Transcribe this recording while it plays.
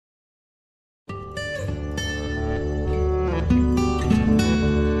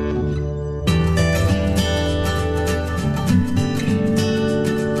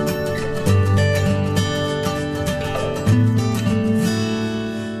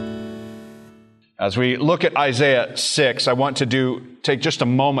As we look at Isaiah 6, I want to take just a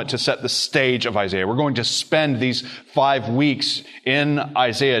moment to set the stage of Isaiah. We're going to spend these 5 weeks in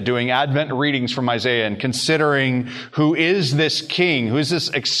Isaiah doing Advent readings from Isaiah and considering who is this king, who is this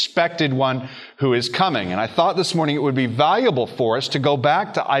expected one who is coming. And I thought this morning it would be valuable for us to go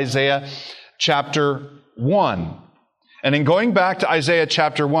back to Isaiah chapter 1. And in going back to Isaiah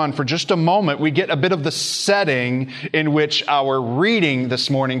chapter 1 for just a moment, we get a bit of the setting in which our reading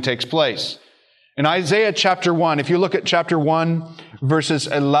this morning takes place. In Isaiah chapter 1, if you look at chapter 1, verses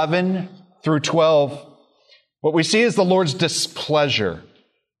 11 through 12, what we see is the Lord's displeasure.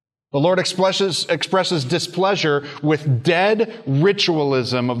 The Lord expresses displeasure with dead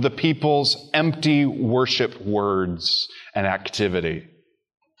ritualism of the people's empty worship words and activity.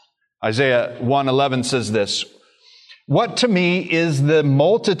 Isaiah 1:11 says this, "What to me is the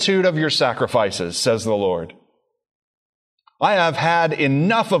multitude of your sacrifices, says the Lord. I have had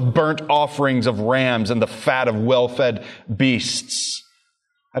enough of burnt offerings of rams and the fat of well-fed beasts.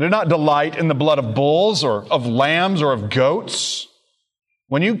 I do not delight in the blood of bulls or of lambs or of goats.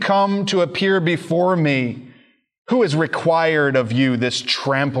 When you come to appear before me, who has required of you this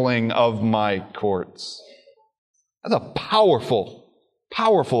trampling of my courts?" That's a powerful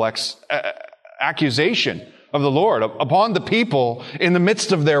accusation of the Lord upon the people in the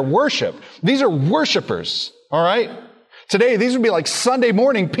midst of their worship. These are worshipers, all right? Today, these would be like Sunday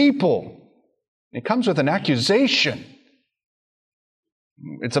morning people. It comes with an accusation.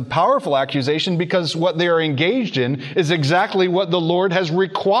 It's a powerful accusation because what they are engaged in is exactly what the Lord has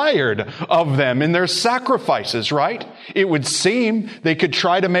required of them in their sacrifices, right? It would seem they could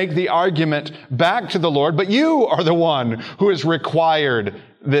try to make the argument back to the Lord, but you are the one who has required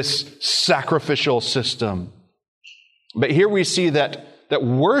this sacrificial system. But here we see that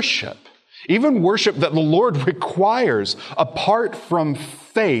worship, even worship that the Lord requires apart from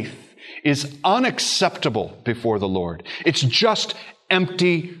faith, is unacceptable before the Lord. It's just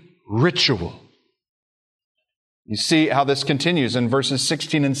empty ritual. You see how this continues in verses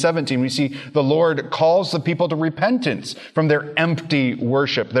 16 and 17. We see the Lord calls the people to repentance from their empty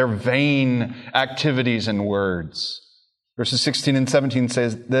worship, their vain activities and words. Verses 16 and 17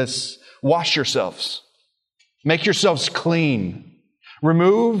 says this, "Wash yourselves, make yourselves clean.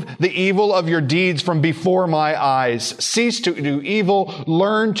 Remove the evil of your deeds from before my eyes. Cease to do evil,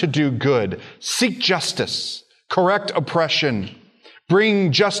 learn to do good. Seek justice, correct oppression.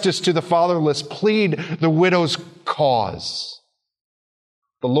 Bring justice to the fatherless, plead the widow's cause."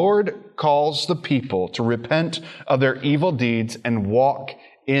 The Lord calls the people to repent of their evil deeds and walk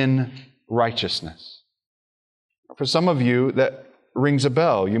in righteousness. For some of you, that rings a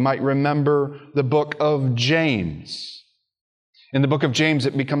bell. You might remember the book of James. In the book of James,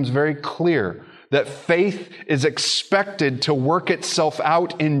 it becomes very clear that faith is expected to work itself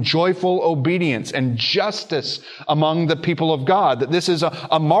out in joyful obedience and justice among the people of God. That this is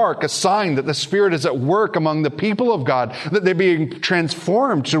a mark, a sign that the Spirit is at work among the people of God, that they're being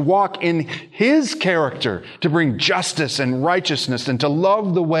transformed to walk in His character, to bring justice and righteousness and to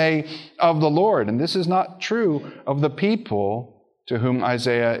love the way of the Lord. And this is not true of the people to whom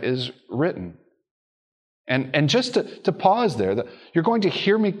Isaiah is written. And just to pause there, that you're going to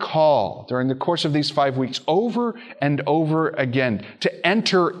hear me call during the course of these 5 weeks over and over again to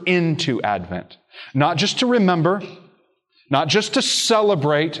enter into Advent. Not just to remember, not just to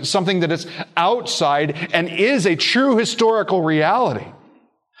celebrate something that is outside and is a true historical reality,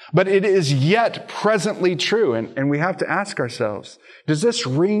 but it is yet presently true. And we have to ask ourselves, does this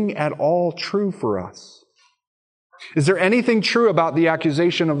ring at all true for us? Is there anything true about the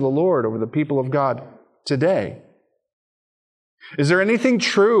accusation of the Lord over the people of God today? Is there anything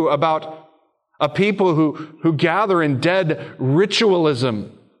true about a people who gather in dead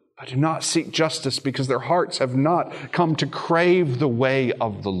ritualism but do not seek justice because their hearts have not come to crave the way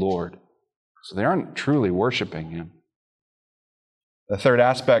of the Lord? So they aren't truly worshiping Him. The third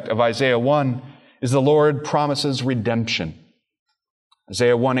aspect of Isaiah 1 is the Lord promises redemption.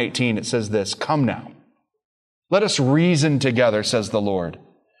 Isaiah 1:18, it says this, "Come now, let us reason together, says the Lord.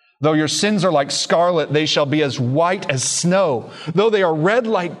 Though your sins are like scarlet, they shall be as white as snow. Though they are red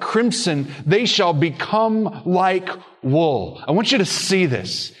like crimson, they shall become like wool." I want you to see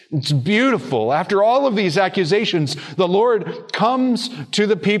this. It's beautiful. After all of these accusations, the Lord comes to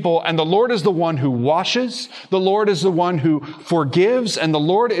the people, and the Lord is the one who washes, the Lord is the one who forgives, and the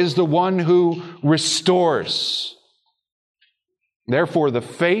Lord is the one who restores. Therefore, the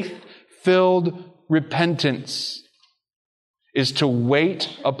faith-filled repentance is to wait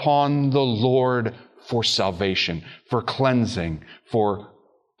upon the Lord for salvation, for cleansing, for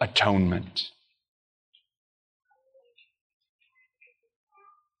atonement.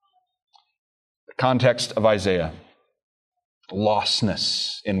 Context of Isaiah.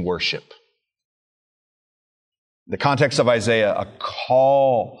 Lostness in worship. The context of Isaiah, a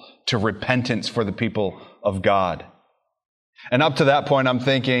call to repentance for the people of God. And up to that point, I'm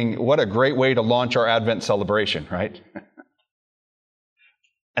thinking, what a great way to launch our Advent celebration, right?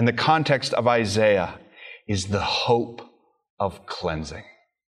 And the context of Isaiah is the hope of cleansing.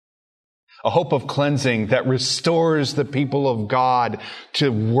 A hope of cleansing that restores the people of God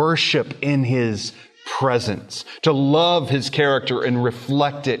to worship in His presence, to love His character and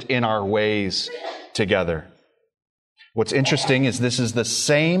reflect it in our ways together. What's interesting is this is the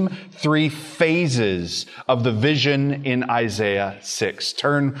same three phases of the vision in Isaiah 6.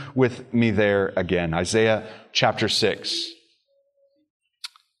 Turn with me there again. Isaiah chapter 6. Let's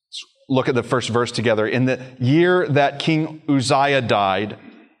look at the first verse together. In the year that King Uzziah died,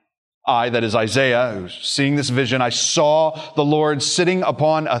 I, that is Isaiah, seeing this vision, I saw the Lord sitting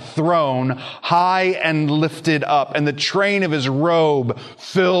upon a throne, high and lifted up, and the train of His robe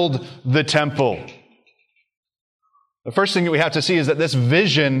filled the temple. The first thing that we have to see is that this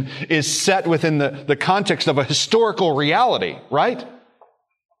vision is set within the context of a historical reality, right?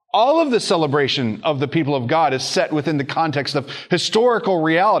 All of the celebration of the people of God is set within the context of historical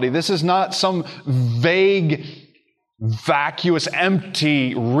reality. This is not some vague, vacuous,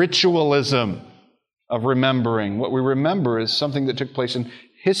 empty ritualism of remembering. What we remember is something that took place in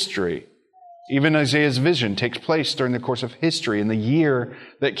history. Even Isaiah's vision takes place during the course of history in the year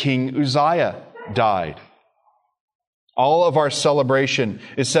that King Uzziah died. All of our celebration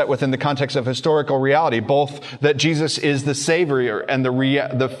is set within the context of historical reality, both that Jesus is the Savior and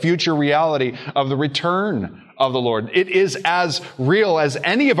the future reality of the return of the Lord. It is as real as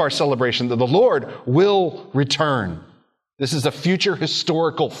any of our celebration that the Lord will return. This is a future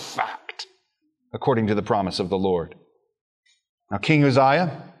historical fact, according to the promise of the Lord. Now, King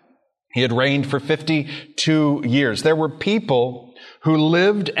Uzziah, he had reigned for 52 years. There were people who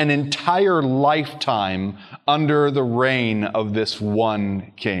lived an entire lifetime under the reign of this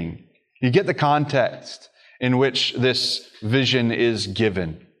one king. You get the context in which this vision is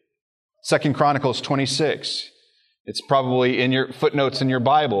given. 2 Chronicles 26. It's probably in your footnotes in your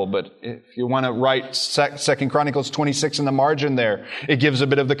Bible, but if you want to write 2 Chronicles 26 in the margin there, it gives a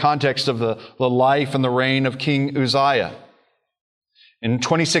bit of the context of the life and the reign of King Uzziah. In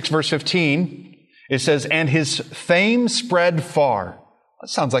 26 verse 15, it says, "And his fame spread far." That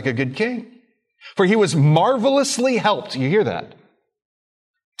sounds like a good king. "For he was marvelously helped." You hear that?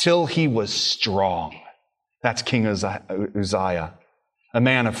 "Till he was strong." That's King Uzziah. A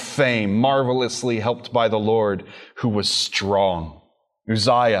man of fame, marvelously helped by the Lord, who was strong.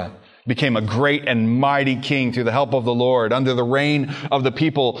 Uzziah became a great and mighty king through the help of the Lord. Under the reign of the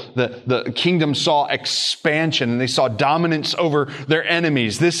people, the kingdom saw expansion and they saw dominance over their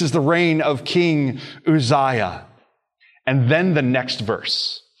enemies. This is the reign of King Uzziah. And then the next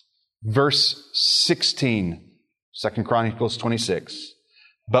verse, verse 16, 2 Chronicles 26.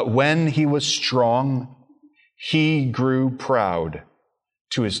 "But when he was strong, he grew proud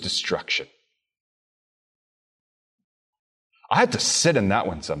to his destruction." I have to sit in that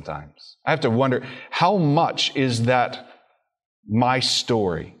one sometimes. I have to wonder, how much is that my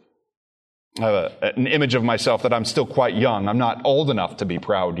story? I have an image of myself that I'm still quite young. I'm not old enough to be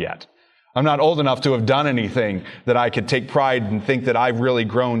proud yet. I'm not old enough to have done anything that I could take pride and think that I've really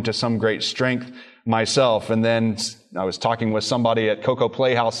grown to some great strength myself. And then I was talking with somebody at Cocoa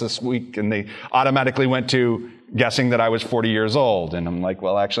Playhouse this week, and they automatically went to guessing that I was 40 years old. And I'm like,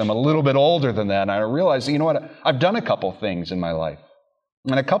 well, actually, I'm a little bit older than that. And I realized, you know what? I've done a couple things in my life.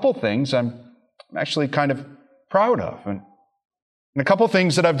 And a couple things I'm actually kind of proud of. And a couple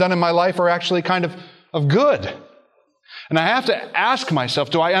things that I've done in my life are actually kind of good. And I have to ask myself,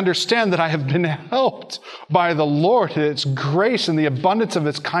 do I understand that I have been helped by the Lord, its grace and the abundance of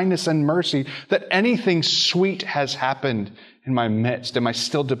His kindness and mercy, that anything sweet has happened in my midst? Am I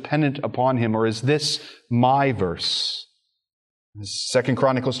still dependent upon Him, or is this my verse? 2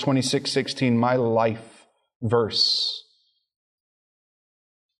 Chronicles 26:16, my life verse.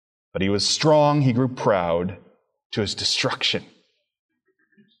 But he was strong, he grew proud to his destruction.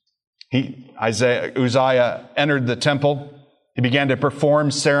 Uzziah entered the temple. He began to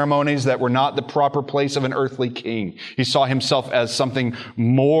perform ceremonies that were not the proper place of an earthly king. He saw himself as something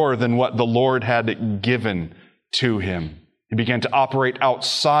more than what the Lord had given to him. He began to operate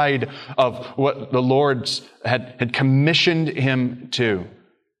outside of what the Lord had commissioned him to.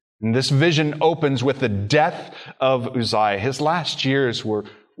 And this vision opens with the death of Uzziah. His last years were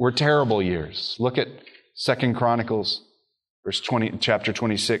terrible years. Look at 2 Chronicles chapter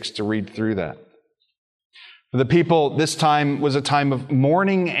 26 to read through that. For the people, this time was a time of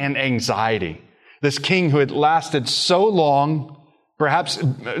mourning and anxiety. This king who had lasted so long, perhaps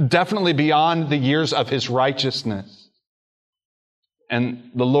definitely beyond the years of his righteousness.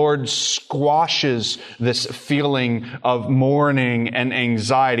 And the Lord squashes this feeling of mourning and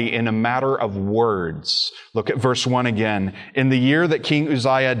anxiety in a matter of words. Look at verse 1 again. In the year that King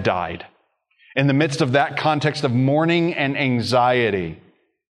Uzziah died, in the midst of that context of mourning and anxiety,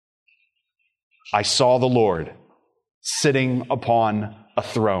 I saw the Lord sitting upon a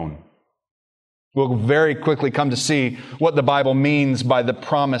throne. We'll very quickly come to see what the Bible means by the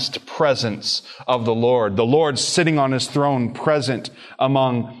promised presence of the Lord. The Lord sitting on his throne, present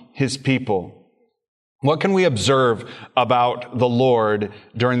among his people. What can we observe about the Lord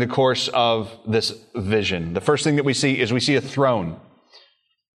during the course of this vision? The first thing that we see is we see a throne.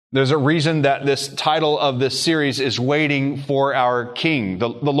 There's a reason that this title of this series is Waiting for Our King. The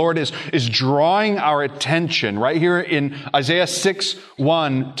Lord is drawing our attention right here in Isaiah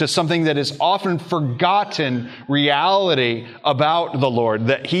 6:1 to something that is often forgotten reality about the Lord,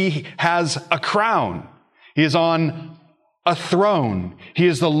 that he has a crown. He is on a throne. He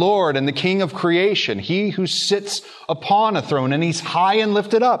is the Lord and the King of creation. He who sits upon a throne, and he's high and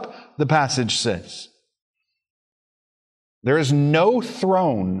lifted up, the passage says. There is no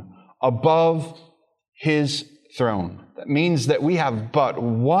throne above his throne. That means that we have but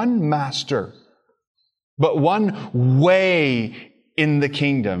one master, but one way in the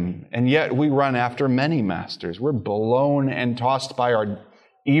kingdom, and yet we run after many masters. We're blown and tossed by our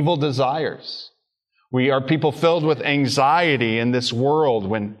evil desires. We are people filled with anxiety in this world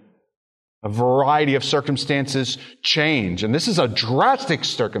when a variety of circumstances change. And this is a drastic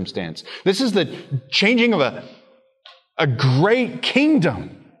circumstance. This is the changing of a great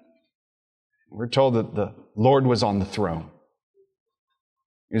kingdom. We're told that the Lord was on the throne.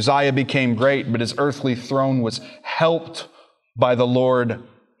 Uzziah became great, but his earthly throne was helped by the Lord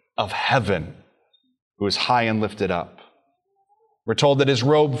of heaven, who is high and lifted up. We're told that his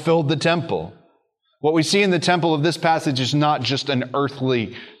robe filled the temple. What we see in the temple of this passage is not just an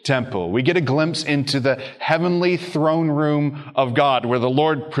earthly temple. We get a glimpse into the heavenly throne room of God, where the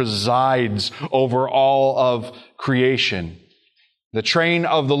Lord presides over all of creation. The train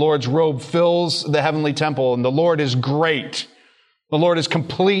of the Lord's robe fills the heavenly temple, and the Lord is great. The Lord is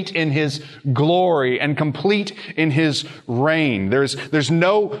complete in his glory and complete in his reign. There's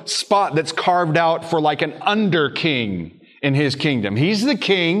no spot that's carved out for like an under king in his kingdom. He's the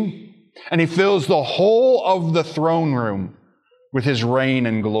king, and he fills the whole of the throne room with his reign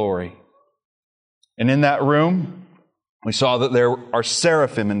and glory. And in that room, we saw that there are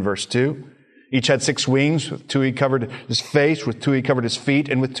seraphim in verse 2. Each had 6 wings. With 2 he covered his face, with 2 he covered his feet,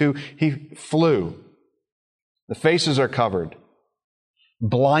 and with 2 he flew. The faces are covered.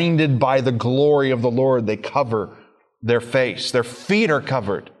 Blinded by the glory of the Lord, they cover their face. Their feet are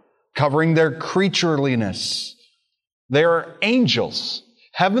covered, covering their creatureliness. They are angels,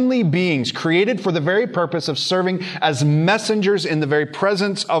 heavenly beings created for the very purpose of serving as messengers in the very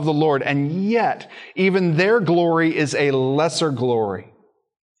presence of the Lord. And yet, even their glory is a lesser glory.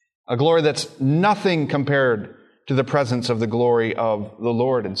 A glory that's nothing compared to the presence of the glory of the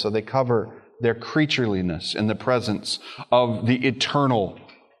Lord. And so they cover their creatureliness in the presence of the eternal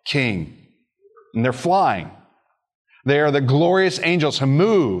King. And they're flying. They are the glorious angels who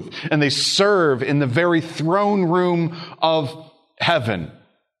move and they serve in the very throne room of heaven.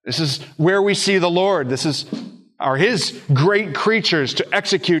 This is where we see the Lord. This are his great creatures to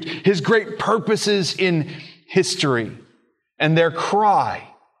execute his great purposes in history. And their cry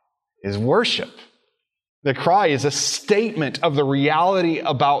is worship. The cry is a statement of the reality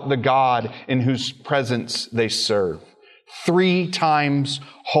about the God in whose presence they serve. 3 times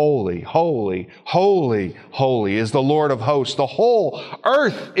holy, holy, holy, holy is the Lord of hosts. The whole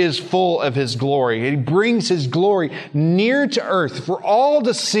earth is full of his glory. He brings his glory near to earth for all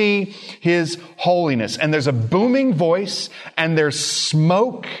to see his holiness. And there's a booming voice and there's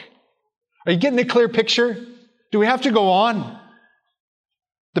smoke. Are you getting a clear picture? Do we have to go on?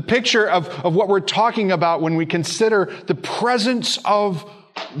 The picture of what we're talking about when we consider the presence of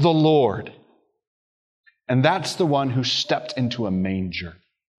the Lord. And that's the one who stepped into a manger.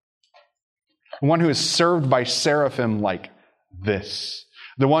 The one who is served by seraphim like this.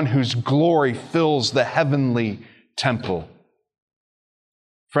 The one whose glory fills the heavenly temple.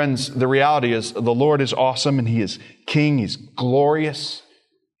 Friends, the reality is the Lord is awesome and he is king. He's glorious.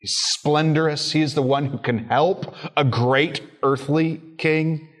 He's splendorous. He is the one who can help a great earthly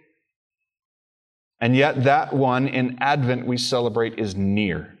king. And yet that one in Advent we celebrate is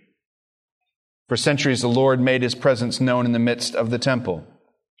near. For centuries the Lord made his presence known in the midst of the temple.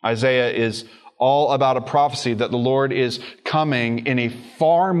 Isaiah is all about a prophecy that the Lord is coming in a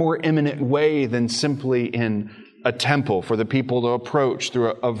far more imminent way than simply in a temple for the people to approach through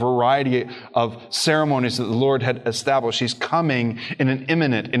a variety of ceremonies that the Lord had established. He's coming in an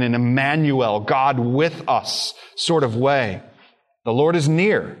imminent, in an Emmanuel, God with us sort of way. The Lord is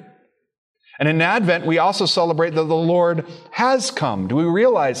near. And in Advent, we also celebrate that the Lord has come. Do we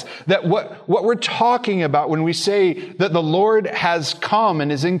realize that what we're talking about when we say that the Lord has come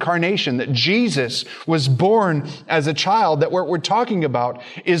in His incarnation, that Jesus was born as a child, that what we're talking about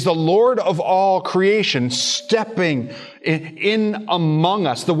is the Lord of all creation stepping in among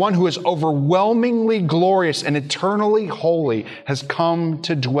us. The one who is overwhelmingly glorious and eternally holy has come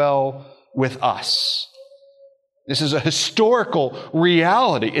to dwell with us. This is a historical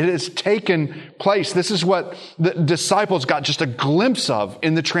reality. It has taken place. This is what the disciples got just a glimpse of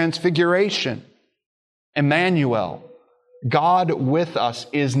in the Transfiguration. Emmanuel, God with us,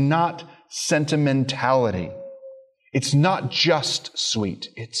 is not sentimentality. It's not just sweet.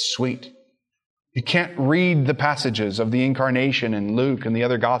 It's sweet. You can't read the passages of the incarnation in Luke and the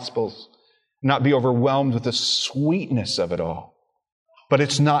other Gospels and not be overwhelmed with the sweetness of it all. But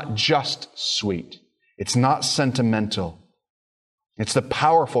it's not just sweet. It's not sentimental. It's the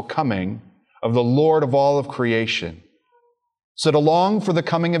powerful coming of the Lord of all of creation. So to long for the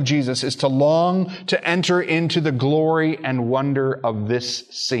coming of Jesus is to long to enter into the glory and wonder of this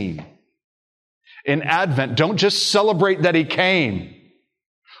scene. In Advent, don't just celebrate that He came.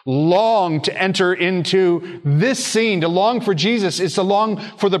 Long to enter into this scene. To long for Jesus is to long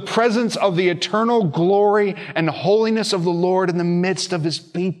for the presence of the eternal glory and holiness of the Lord in the midst of His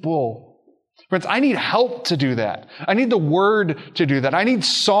people. Friends, I need help to do that. I need the Word to do that. I need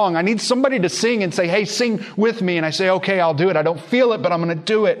song. I need somebody to sing and say, hey, sing with me. And I say, okay, I'll do it. I don't feel it, but I'm going to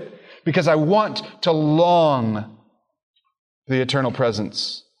do it because I want to long for the eternal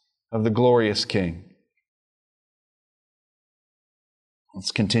presence of the glorious King.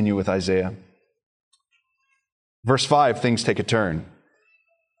 Let's continue with Isaiah. Verse 5, things take a turn.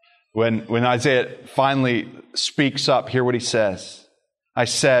 When Isaiah finally speaks up, hear what he says. I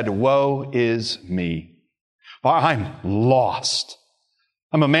said, woe is me, for I'm lost.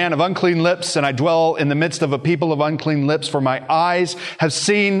 I'm a man of unclean lips, and I dwell in the midst of a people of unclean lips, for my eyes have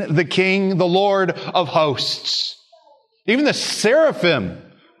seen the King, the Lord of hosts. Even the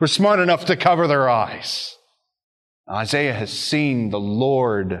seraphim were smart enough to cover their eyes. Isaiah has seen the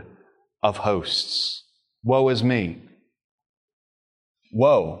Lord of hosts. Woe is me.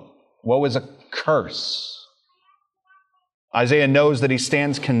 Woe. Woe is a curse. Isaiah knows that he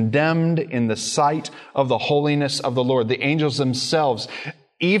stands condemned in the sight of the holiness of the Lord. The angels themselves,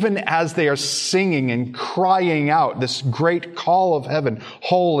 even as they are singing and crying out this great call of heaven,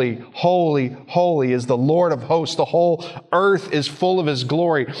 holy, holy, holy is the Lord of hosts. The whole earth is full of His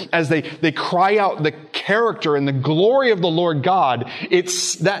glory. As they cry out the character and the glory of the Lord God,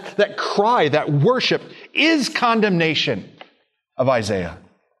 it's that cry, that worship is condemnation of Isaiah.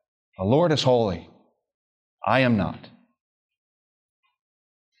 The Lord is holy. I am not.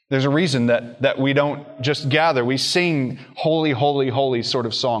 There's a reason that we don't just gather. We sing holy, holy, holy sort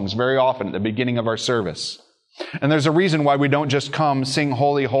of songs very often at the beginning of our service. And there's a reason why we don't just come sing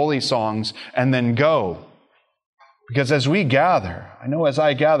holy, holy songs and then go. Because as we gather, I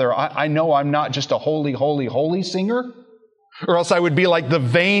know I'm not just a holy, holy, holy singer, or else I would be like the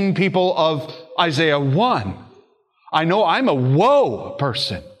vain people of Isaiah 1. I know I'm a woe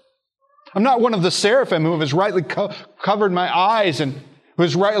person. I'm not one of the seraphim who has rightly covered my eyes and who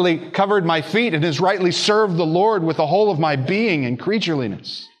has rightly covered my feet and has rightly served the Lord with the whole of my being and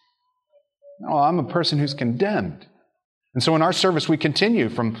creatureliness. No, I'm a person who's condemned. And so in our service, we continue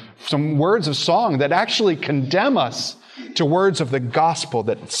from some words of song that actually condemn us to words of the gospel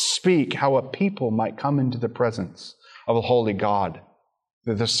that speak how a people might come into the presence of a holy God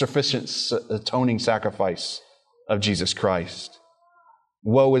through the sufficient atoning sacrifice of Jesus Christ.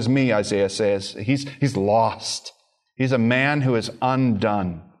 Woe is me, Isaiah says. He's lost. He's a man who is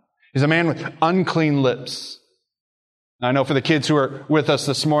undone. He's a man with unclean lips. I know for the kids who are with us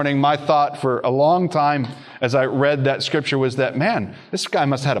this morning, my thought for a long time as I read that scripture was that, man, this guy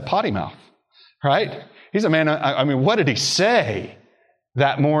must have had a potty mouth, right? He's a man, I mean, what did he say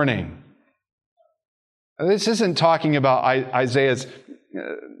that morning? This isn't talking about Isaiah's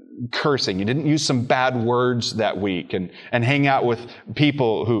cursing. He didn't use some bad words that week and hang out with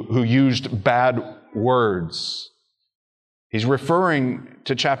people who used bad words. He's referring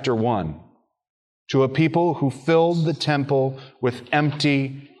to chapter 1, to a people who filled the temple with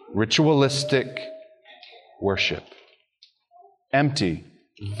empty, ritualistic worship. Empty,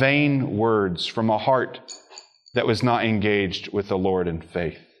 vain words from a heart that was not engaged with the Lord in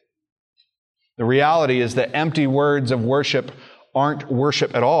faith. The reality is that empty words of worship aren't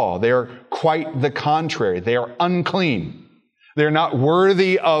worship at all. They are quite the contrary. They are unclean. They are not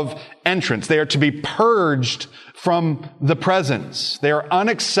worthy of entrance. They are to be purged from the presence. They are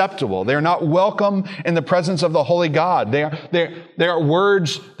unacceptable. They are not welcome in the presence of the holy God. They are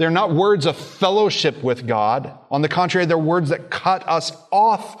words, they're not words of fellowship with God. On the contrary, they're words that cut us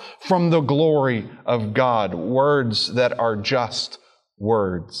off from the glory of God. Words that are just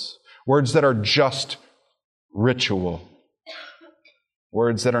words. Words that are just ritual.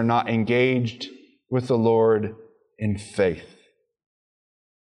 Words that are not engaged with the Lord in faith.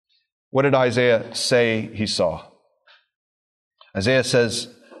 What did Isaiah say he saw? Isaiah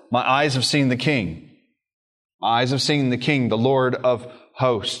says, "My eyes have seen the King. My eyes have seen the King, the Lord of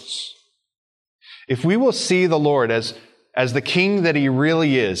hosts." If we will see the Lord as the King that He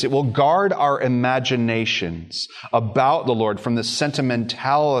really is, it will guard our imaginations about the Lord from the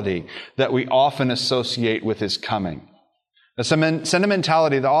sentimentality that we often associate with His coming. A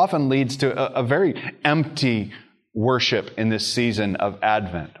sentimentality that often leads to a very empty worship in this season of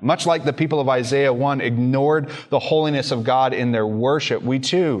Advent. Much like the people of Isaiah 1 ignored the holiness of God in their worship, we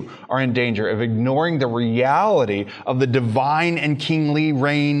too are in danger of ignoring the reality of the divine and kingly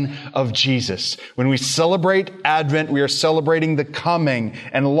reign of Jesus. When we celebrate Advent, we are celebrating the coming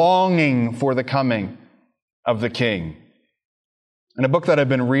and longing for the coming of the King. In a book that I've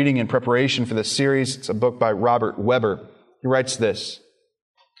been reading in preparation for this series, it's a book by Robert Weber, he writes this: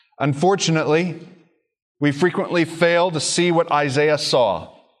 "Unfortunately, we frequently fail to see what Isaiah saw.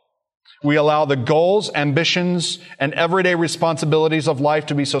 We allow the goals, ambitions, and everyday responsibilities of life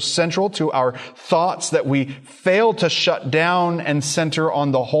to be so central to our thoughts that we fail to shut down and center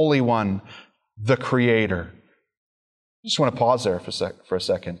on the Holy One, the Creator." I just want to pause there for a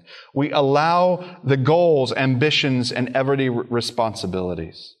second. We allow the goals, ambitions, and everyday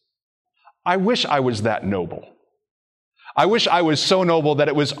responsibilities. I wish I was that noble. I wish I was so noble that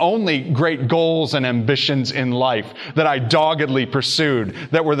it was only great goals and ambitions in life that I doggedly pursued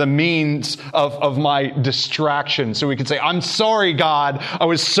that were the means of my distraction. So we could say, "I'm sorry, God, I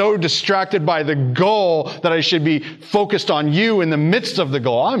was so distracted by the goal that I should be focused on you in the midst of the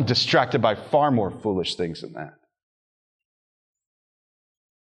goal. I'm distracted by far more foolish things than that."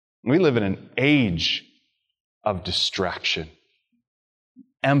 We live in an age of distraction.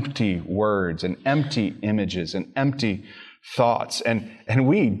 Empty words and empty images and empty thoughts, and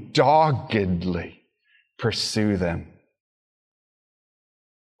we doggedly pursue them.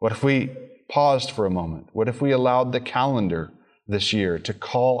 What if we paused for a moment? What if we allowed the calendar this year to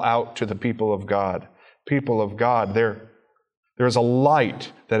call out to the people of God? People of God, there is a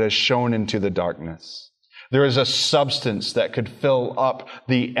light that has shone into the darkness. There is a substance that could fill up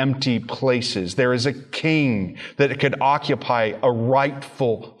the empty places. There is a king that could occupy a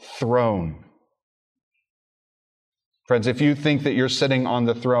rightful throne. Friends, if you think that you're sitting on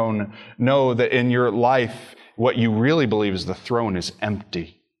the throne, know that in your life, what you really believe is the throne is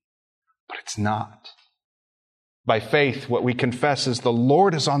empty. But it's not. By faith, what we confess is the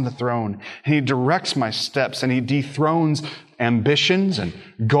Lord is on the throne, and He directs my steps, and He dethrones ambitions and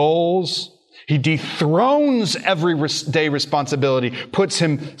goals. He dethrones everyday responsibility, puts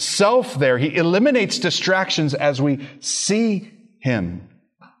Himself there. He eliminates distractions as we see Him.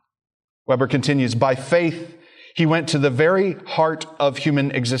 Weber continues, by faith, He went to the very heart of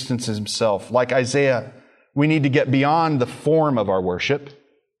human existence Himself. Like Isaiah, we need to get beyond the form of our worship.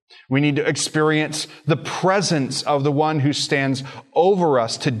 We need to experience the presence of the one who stands over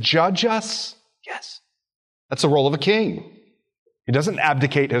us to judge us. Yes, that's the role of a king. He doesn't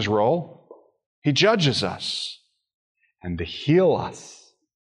abdicate His role. He judges us, and to heal us,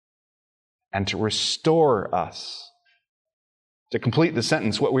 and to restore us. To complete the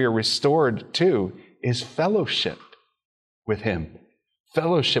sentence, what we are restored to is fellowship with Him,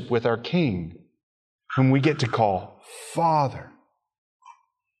 fellowship with our King, whom we get to call Father.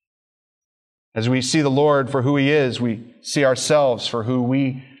 As we see the Lord for who He is, we see ourselves for who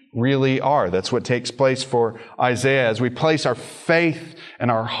we really are. That's what takes place for Isaiah. As we place our faith and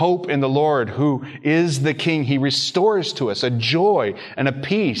our hope in the Lord, who is the King, He restores to us a joy and a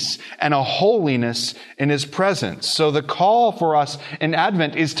peace and a holiness in His presence. So the call for us in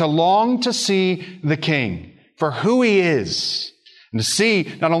Advent is to long to see the King for who He is, and to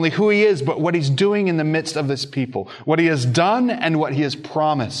see not only who He is, but what He's doing in the midst of this people, what He has done and what He has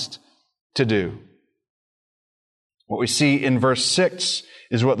promised to do. What we see in verse 6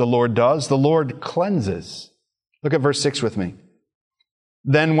 is what the Lord does. The Lord cleanses. Look at verse 6 with me.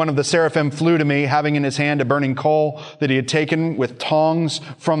 Then one of the seraphim flew to me, having in his hand a burning coal that he had taken with tongs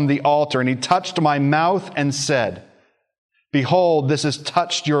from the altar. And he touched my mouth and said, Behold, this has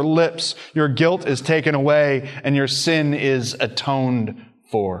touched your lips. Your guilt is taken away, and your sin is atoned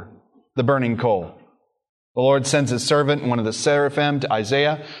for. The burning coal. The Lord sends His servant, one of the seraphim, to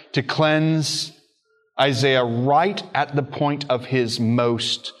Isaiah to cleanse Isaiah right at the point of his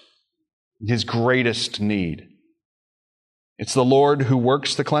greatest need. It's the Lord who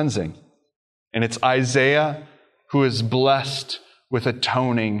works the cleansing. And it's Isaiah who is blessed with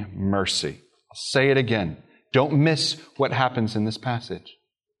atoning mercy. I'll say it again. Don't miss what happens in this passage.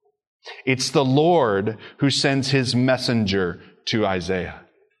 It's the Lord who sends His messenger to Isaiah.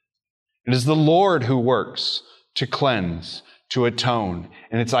 It is the Lord who works to cleanse, to atone.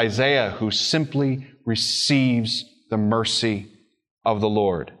 And it's Isaiah who simply receives the mercy of the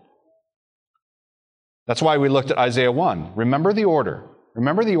Lord. That's why we looked at Isaiah 1. Remember the order.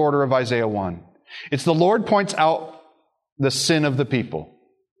 Remember the order of Isaiah 1. It's the Lord points out the sin of the people.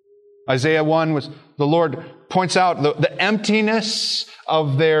 Isaiah 1 was the Lord points out the emptiness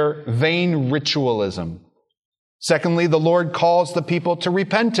of their vain ritualism. Secondly, the Lord calls the people to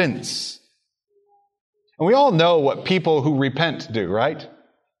repentance. And we all know what people who repent do, right?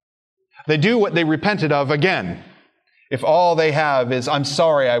 They do what they repented of again. If all they have is, I'm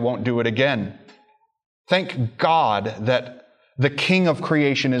sorry, I won't do it again. Thank God that the King of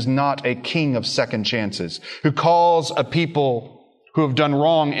creation is not a king of second chances, who calls a people who have done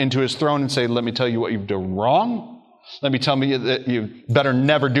wrong into His throne and say, let me tell you what you've done wrong. Let me tell you that you better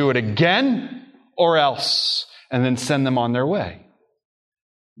never do it again or else, and then send them on their way.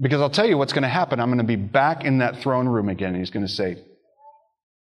 Because I'll tell you what's going to happen. I'm going to be back in that throne room again. And He's going to say,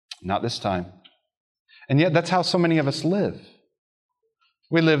 not this time. And yet that's how so many of us live.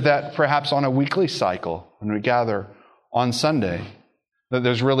 We live that perhaps on a weekly cycle when we gather on Sunday. That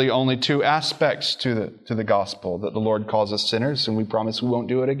there's really only two aspects to the gospel. That the Lord calls us sinners and we promise we won't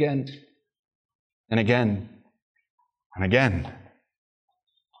do it again. And again. And again.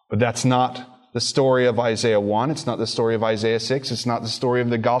 But that's not the story of Isaiah 1. It's not the story of Isaiah 6. It's not the story of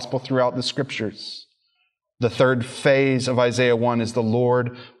the gospel throughout the Scriptures. The third phase of Isaiah 1 is the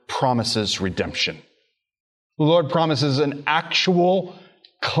Lord promises redemption. The Lord promises an actual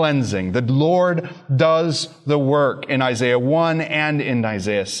cleansing. The Lord does the work in Isaiah 1 and in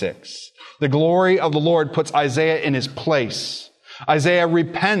Isaiah 6. The glory of the Lord puts Isaiah in his place. Isaiah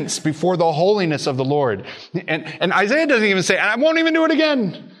repents before the holiness of the Lord. And Isaiah doesn't even say, I won't even do it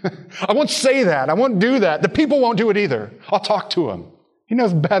again. I won't say that. I won't do that. The people won't do it either. I'll talk to him. He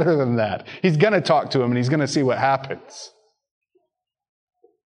knows better than that. He's going to talk to him and he's going to see what happens.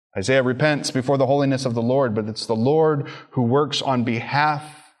 Isaiah repents before the holiness of the Lord, but it's the Lord who works on behalf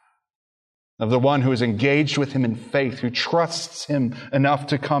of the one who is engaged with Him in faith, who trusts Him enough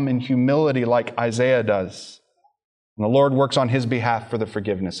to come in humility like Isaiah does. And the Lord works on his behalf for the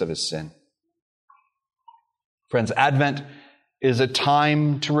forgiveness of his sin. Friends, Advent is a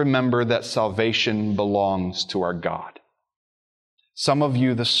time to remember that salvation belongs to our God. Some of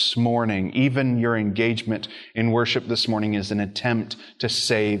you this morning, even your engagement in worship this morning is an attempt to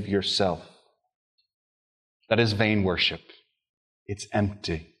save yourself. That is vain worship. It's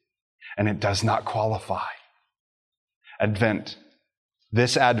empty, and it does not qualify. Advent,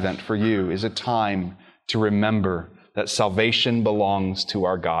 this Advent for you is a time to remember that salvation belongs to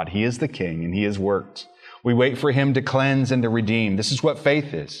our God. He is the King, and He has worked. We wait for Him to cleanse and to redeem. This is what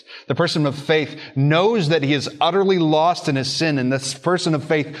faith is. The person of faith knows that he is utterly lost in his sin, and this person of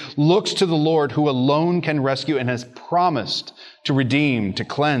faith looks to the Lord who alone can rescue and has promised to redeem, to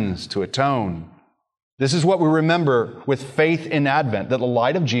cleanse, to atone. This is what we remember with faith in Advent, that the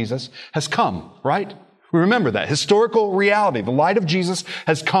light of Jesus has come, right? We remember that. Historical reality. The light of Jesus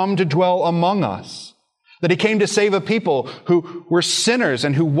has come to dwell among us. That He came to save a people who were sinners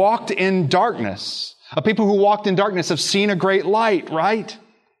and who walked in darkness. A people who walked in darkness have seen a great light, right?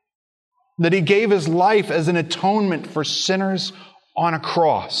 That He gave His life as an atonement for sinners on a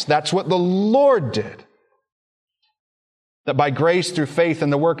cross. That's what the Lord did. That by grace through faith in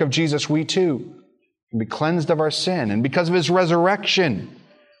the work of Jesus, we too can be cleansed of our sin. And because of His resurrection,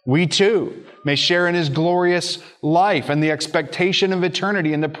 we too may share in His glorious life and the expectation of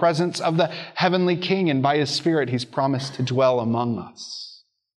eternity in the presence of the heavenly King. And by His Spirit, He's promised to dwell among us.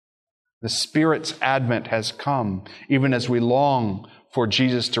 The Spirit's advent has come, even as we long for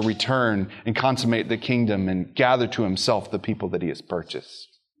Jesus to return and consummate the kingdom and gather to Himself the people that He has purchased.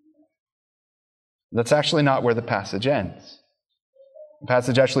 That's actually not where the passage ends. The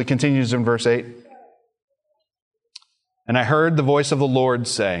passage actually continues in verse 8. And I heard the voice of the Lord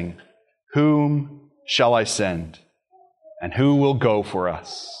saying, whom shall I send? And who will go for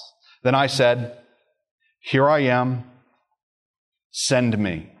us? Then I said, here I am, send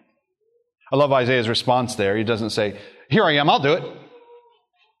me. I love Isaiah's response there. He doesn't say, Here I am, I'll do it.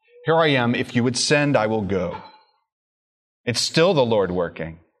 Here I am, if you would send, I will go. It's still the Lord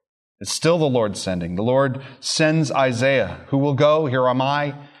working. It's still the Lord sending. The Lord sends Isaiah. Who will go? Here am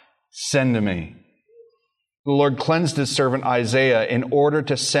I. Send me. The Lord cleansed His servant Isaiah in order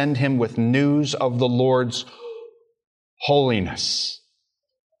to send him with news of the Lord's holiness.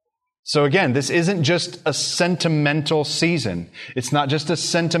 So again, this isn't just a sentimental season. It's not just a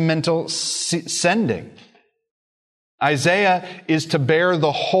sentimental sending. Isaiah is to bear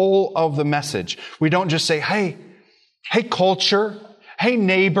the whole of the message. We don't just say, hey culture, hey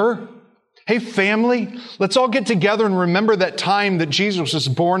neighbor, hey family, let's all get together and remember that time that Jesus was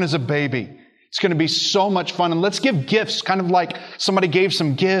born as a baby. It's going to be so much fun. And let's give gifts, kind of like somebody gave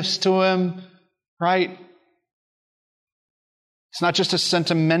some gifts to him, right? It's not just a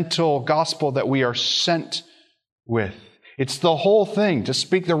sentimental gospel that we are sent with. It's the whole thing, to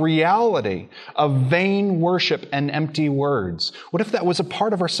speak the reality of vain worship and empty words. What if that was a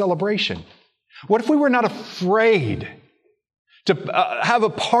part of our celebration? What if we were not afraid to have a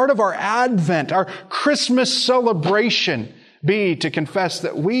part of our Advent, our Christmas celebration, be to confess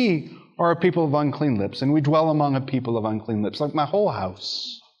that we are a people of unclean lips, and we dwell among a people of unclean lips, like my whole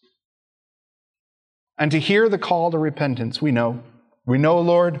house. And to hear the call to repentance, we know,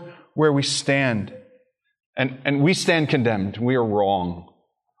 Lord, where we stand. And we stand condemned. We are wrong.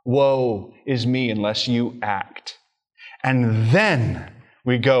 Woe is me unless you act. And then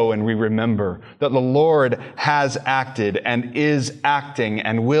we go and we remember that the Lord has acted and is acting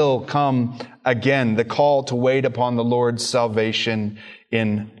and will come again. The call to wait upon the Lord's salvation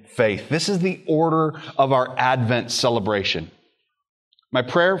in faith. This is the order of our Advent celebration. My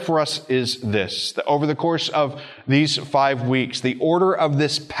prayer for us is this, that over the course of these 5 weeks, the order of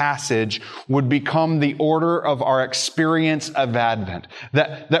this passage would become the order of our experience of Advent.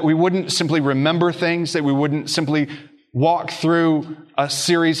 That we wouldn't simply remember things, that we wouldn't simply walk through a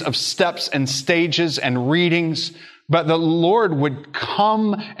series of steps and stages and readings, but the Lord would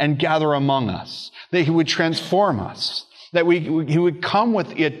come and gather among us, that He would transform us, that He would come with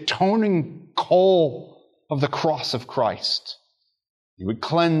the atoning coal of the cross of Christ. He would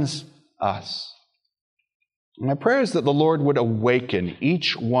cleanse us. And my prayer is that the Lord would awaken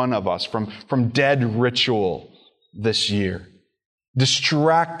each one of us from dead ritual this year,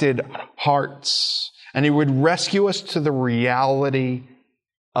 distracted hearts, and He would rescue us to the reality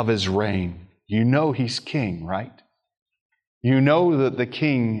of His reign. You know He's King, right? You know that the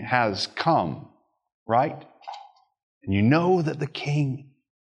King has come, right? And you know that the King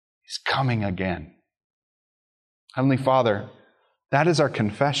is coming again. Heavenly Father, that is our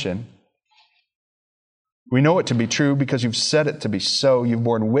confession. We know it to be true because You've said it to be so. You've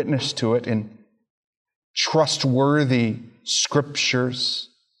borne witness to it in trustworthy scriptures.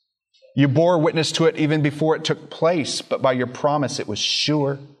 You bore witness to it even before it took place, but by Your promise it was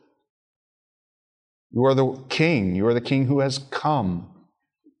sure. You are the King. You are the King who has come.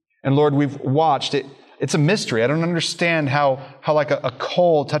 And Lord, we've watched it. It's a mystery. I don't understand how like a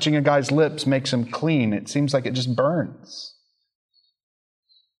coal touching a guy's lips makes him clean. It seems like it just burns.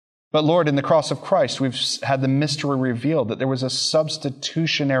 But Lord, in the cross of Christ, we've had the mystery revealed that there was a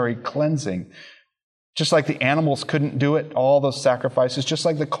substitutionary cleansing. Just like the animals couldn't do it, all those sacrifices, just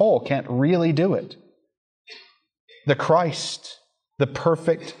like the coal can't really do it. The Christ, the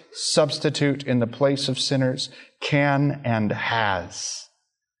perfect substitute in the place of sinners, can and has.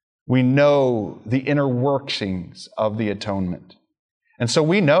 We know the inner workings of the atonement. And so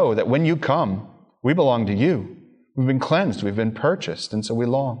we know that when You come, we belong to You. We've been cleansed, we've been purchased, and so we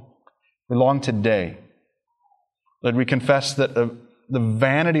long. We long today. Lord, we confess that the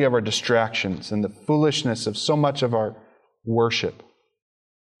vanity of our distractions and the foolishness of so much of our worship,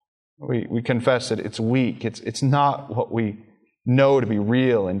 we confess that it's weak. It's not what we know to be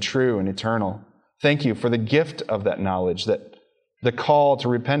real and true and eternal. Thank You for the gift of that knowledge, that the call to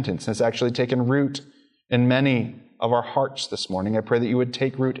repentance has actually taken root in many of our hearts this morning. I pray that You would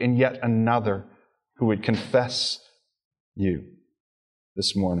take root in yet another who would confess You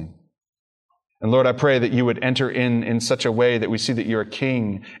this morning. And Lord, I pray that You would enter in such a way that we see that You're a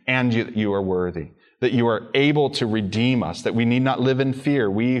King and You are worthy, that You are able to redeem us, that we need not live in fear.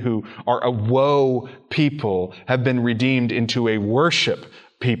 We who are a woe people have been redeemed into a worship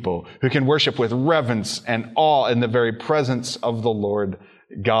people who can worship with reverence and awe in the very presence of the Lord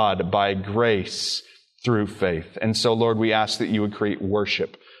God by grace through faith. And so, Lord, we ask that You would create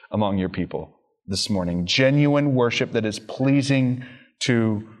worship among Your people this morning, genuine worship that is pleasing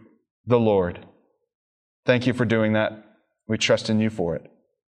to the Lord. Thank You for doing that. We trust in You for it.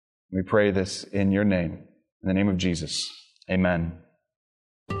 We pray this in Your name. In the name of Jesus. Amen.